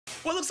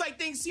Well, looks like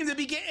things seem to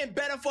be getting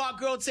better for our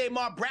girl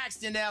Tamar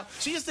Braxton now.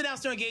 She just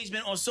announced her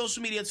engagement on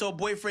social media to her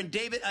boyfriend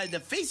David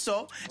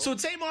Adefeso. So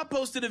Tamar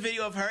posted a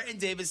video of her and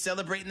David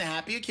celebrating the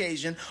happy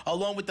occasion,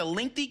 along with a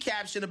lengthy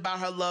caption about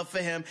her love for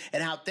him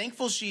and how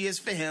thankful she is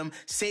for him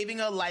saving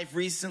her life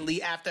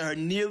recently after her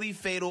nearly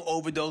fatal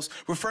overdose,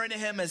 referring to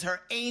him as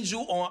her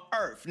angel on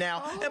earth.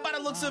 Now, and by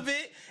the looks of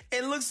it,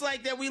 it looks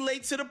like that we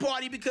late to the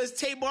party because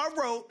Tamar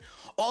wrote,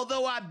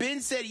 "Although I've been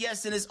said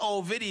yes in this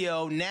old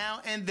video,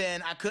 now and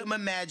then I couldn't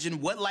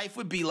imagine what life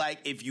would be like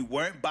if you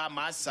weren't by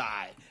my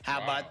side."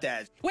 How about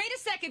that? Wait a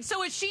second.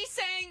 So is she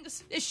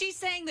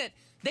saying that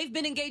they've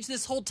been engaged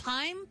this whole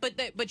time,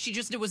 but she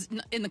just was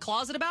in the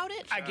closet about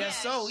it? I guess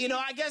so.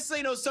 I guess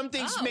some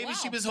things maybe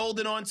she was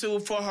holding on to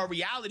for her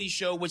reality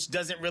show, which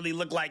doesn't really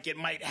look like it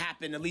might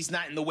happen, at least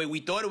not in the way we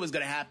thought it was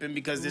going to happen,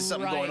 because there's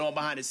something going on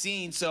behind the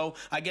scenes. So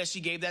I guess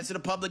she gave that to the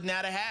public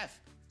now to have.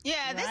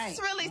 Yeah, this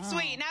is really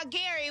sweet. Now,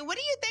 Gary, what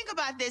do you think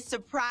about this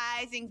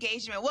surprise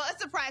engagement? Well, a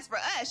surprise for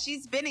us.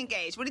 She's been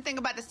engaged. What do you think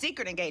about the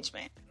secret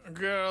engagement?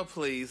 Girl,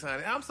 please,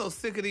 honey. I'm so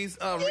sick of these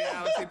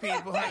reality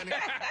people, honey.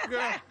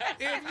 Girl,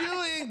 if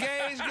you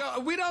engage,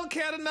 girl, we don't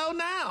care to know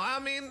now. I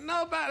mean,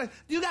 nobody.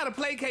 You got to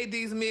placate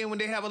these men when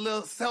they have a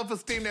little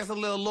self-esteem that's a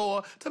little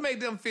lower to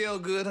make them feel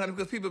good, honey,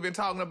 because people have been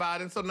talking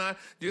about it. So now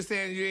you're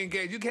saying you're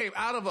engaged. You came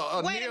out of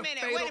a near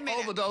fatal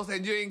overdose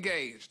and you're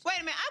engaged. Wait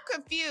a minute. I'm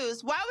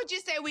confused. Why would you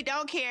say we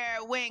don't care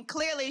when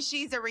clearly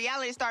she's a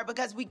reality star?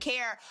 Because we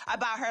care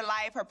about her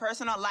life, her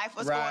personal life,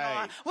 what's going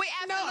on. We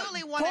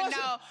absolutely want to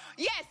know.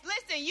 Yes,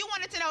 listen, you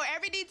wanted to know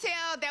every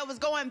detail that was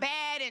going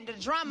bad and the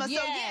drama. So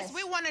yes,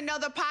 we want to know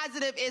the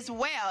positive as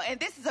well. And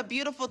this is a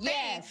beautiful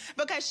thing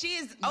because she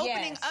is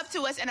opening up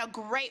to us in a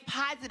great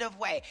positive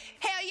way.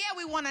 Hell yeah,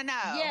 we want to know.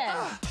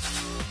 Yes.